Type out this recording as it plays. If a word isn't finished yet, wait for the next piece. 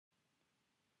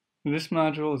This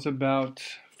module is about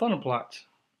funnel plots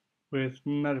with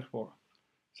Metaphor.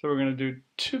 So we're going to do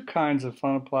two kinds of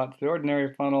funnel plots, the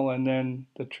ordinary funnel and then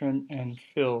the trim and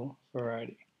fill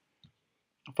variety.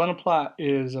 A funnel plot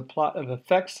is a plot of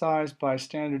effect size by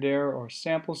standard error or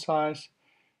sample size.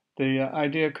 The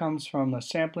idea comes from a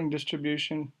sampling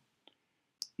distribution.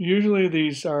 Usually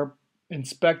these are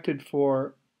inspected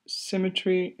for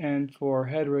symmetry and for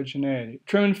heterogeneity.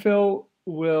 Trim and fill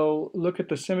will look at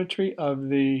the symmetry of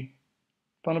the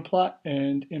funnel plot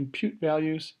and impute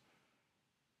values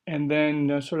and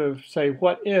then sort of say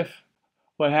what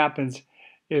happens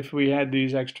if we had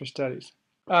these extra studies.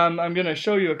 I'm going to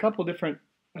show you a couple different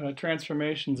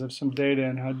transformations of some data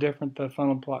and how different the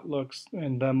funnel plot looks,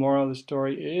 and the moral of the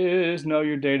story is know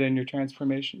your data and your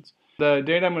transformations. The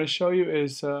data I'm going to show you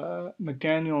is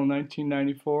McDaniel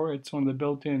 1994. It's one of the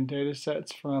built-in data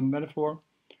sets from Metaphor,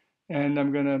 and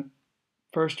I'm going to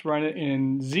first run it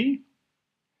in Z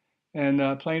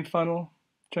and plain funnel,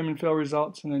 trim and fill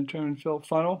results, and then trim and fill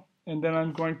funnel. And then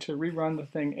I'm going to rerun the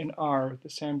thing in R with the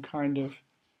same kind of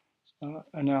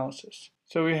analysis.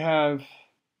 So we have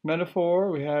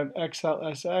Metaphor, we have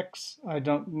XLSX. I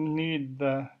don't need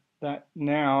that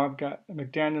now. I've got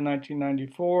McDaniel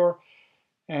 1994,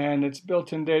 and it's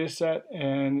built-in data set,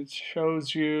 and it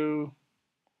shows you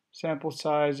sample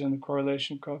size and the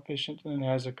correlation coefficient, and it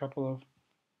has a couple of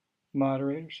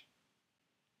moderators.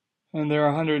 And there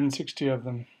are 160 of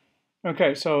them.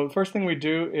 Okay, so the first thing we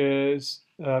do is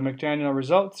McDaniel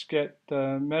results, get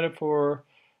the Metaphor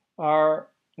R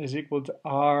is equal to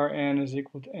R, N is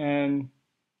equal to N,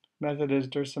 method is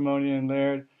Dersimonian and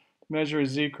Laird, measure is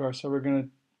Z-core, so we're going to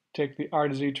take the R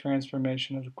to Z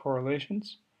transformation of the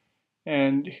correlations.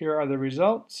 And here are the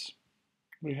results.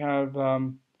 We have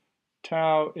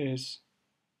tau is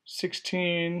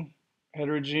 16,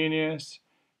 heterogeneous,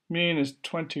 mean is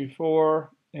 24,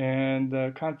 and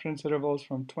the confidence interval is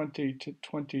from 20 to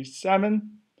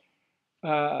 27.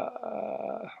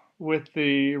 With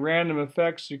the random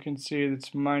effects, you can see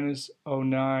it's minus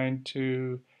 0.09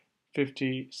 to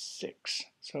 56.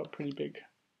 So pretty big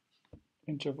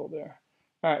interval there.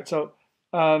 All right, so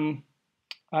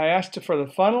I asked for the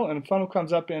funnel, and the funnel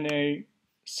comes up in a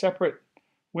separate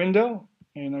window,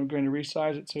 and I'm going to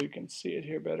resize it so you can see it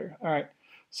here better. All right,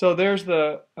 so there's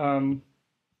the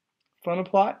funnel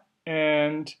plot,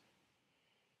 and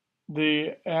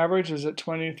the average is at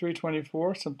 23,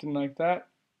 24, something like that.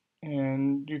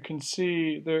 And you can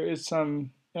see there is some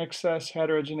excess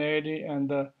heterogeneity, and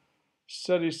the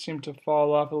studies seem to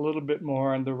fall off a little bit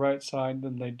more on the right side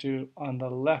than they do on the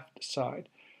left side.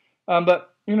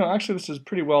 But, actually this is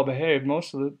pretty well behaved.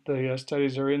 Most of the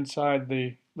studies are inside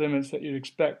the limits that you'd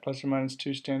expect, plus or minus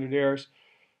 2 standard errors.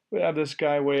 We have this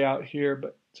guy way out here,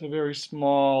 but it's a very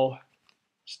small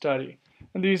study.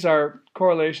 And these are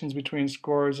correlations between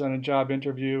scores on a job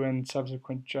interview and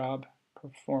subsequent job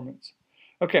performance.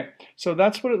 Okay, so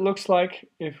that's what it looks like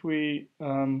if we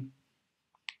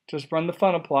just run the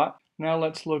funnel plot. Now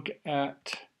let's look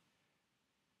at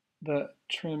the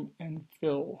trim and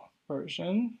fill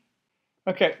version.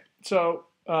 Okay, so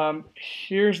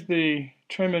here's the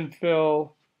trim and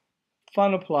fill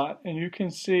funnel plot, and you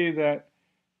can see that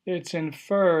it's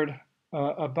inferred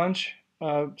a bunch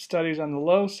of studies on the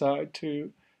low side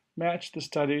to match the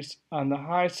studies on the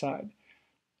high side.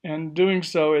 And doing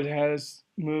so, it has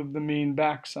moved the mean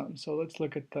back some. So let's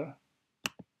look at the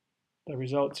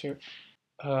results here.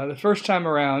 The first time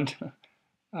around,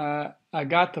 I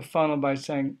got the funnel by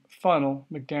saying funnel,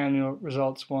 McDaniel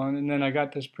results 1, and then I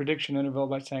got this prediction interval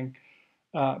by saying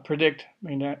predict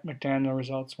McDaniel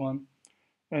results 1.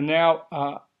 And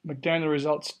now McDaniel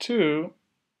results 2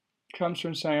 comes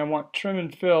from saying I want trim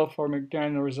and fill for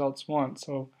McDaniel results 1.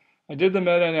 So I did the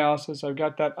meta-analysis, I've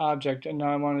got that object, and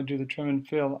now I want to do the trim and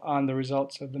fill on the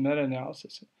results of the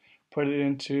meta-analysis. Put it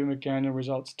into McDaniel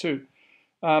results 2.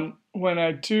 When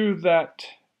I do that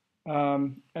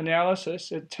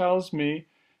analysis, it tells me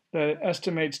that it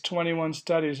estimates 21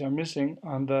 studies are missing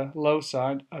on the low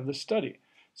side of the study.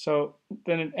 So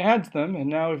then it adds them, and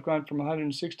now we've gone from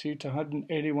 160 to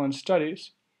 181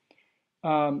 studies.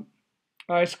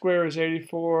 I square is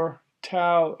 84,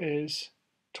 tau is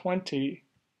 20.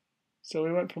 So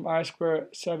we went from I square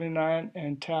 79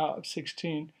 and tau of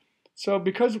 16. So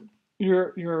because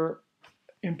you're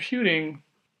imputing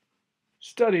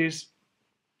studies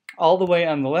all the way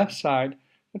on the left side,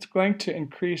 it's going to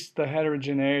increase the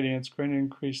heterogeneity, and it's going to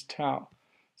increase tau.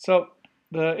 So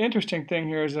the interesting thing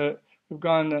here is that we've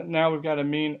got a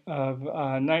mean of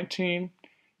 19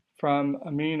 from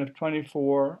a mean of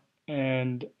 24,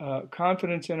 and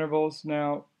confidence intervals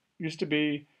now used to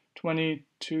be 20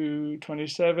 to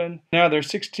 27. Now they're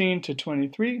 16 to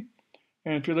 23.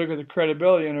 And if you look at the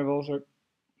credibility intervals, are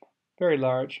very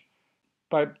large.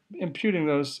 By imputing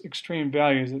those extreme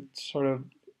values, it sort of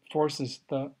forces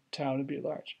the tau to be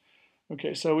large.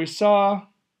 Okay, so we saw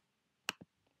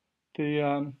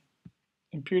the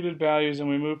imputed values, and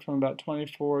we moved from about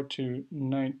 24 to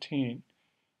 19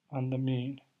 on the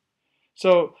mean.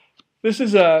 So this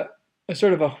is a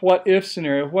sort of a what-if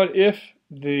scenario. What if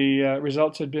the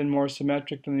results had been more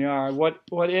symmetric than they are? What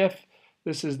if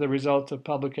this is the result of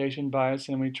publication bias,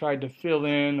 and we tried to fill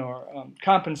in or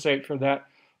compensate for that?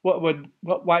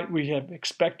 What might we have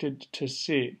expected to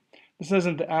see? This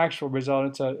isn't the actual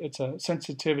result. It's a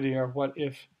sensitivity or what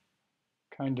if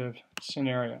kind of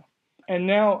scenario. And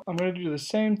now I'm going to do the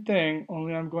same thing,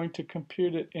 only I'm going to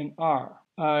compute it in R.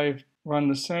 I've run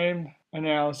the same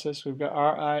analysis. We've got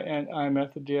RI and I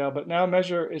method DL, but now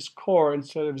measure is core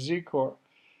instead of Z-core.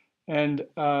 And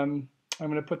I'm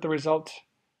going to put the result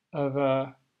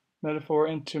of metaphor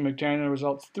into McDaniel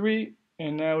results 3,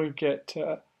 and now we get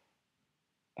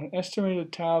an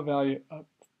estimated tau value of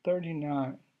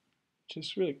 39, which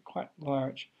is really quite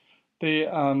large.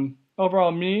 The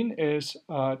overall mean is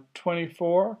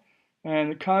 24,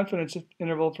 and the confidence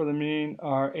interval for the mean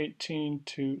are 18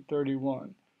 to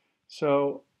 31.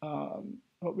 So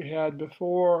what we had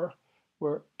before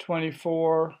were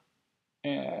 24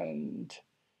 and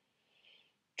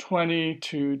 20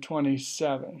 to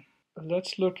 27.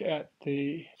 Let's look at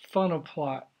the funnel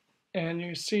plot, and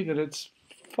you see that it's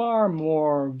far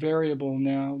more variable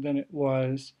now than it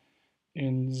was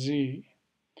in Z.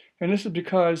 And this is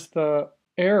because the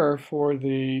error for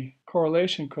the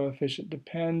correlation coefficient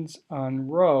depends on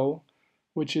rho,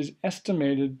 which is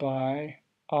estimated by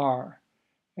R.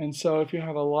 And so if you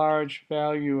have a large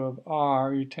value of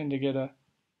R, you tend to get an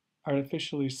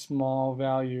artificially small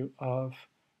value of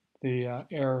the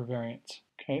error variance.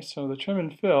 Okay, so the trim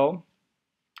and fill,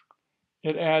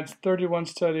 it adds 31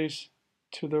 studies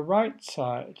to the right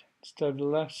side instead of the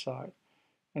left side.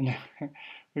 And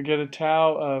we get a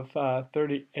tau of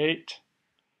 38,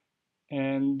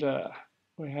 and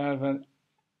we have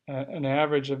an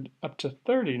average of up to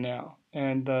 30 now.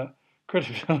 And the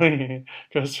credibility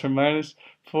goes from minus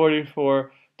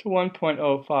 44 to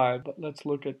 1.05. But let's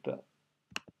look at the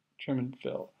trim and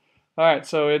fill. All right,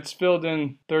 so it's filled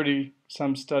in 30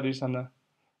 some studies on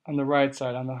the right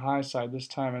side, on the high side this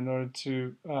time, in order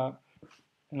to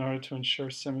ensure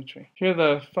symmetry. Here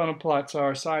the funnel plots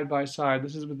are side by side.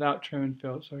 This is without trim and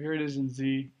fill. So here it is in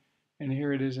Z, and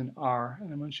here it is in R.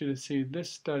 And I want you to see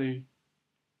this study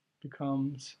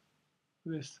becomes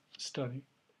this study.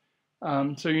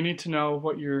 So you need to know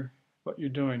what you're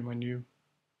doing when you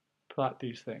plot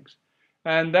these things.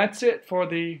 And that's it for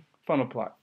the funnel plot.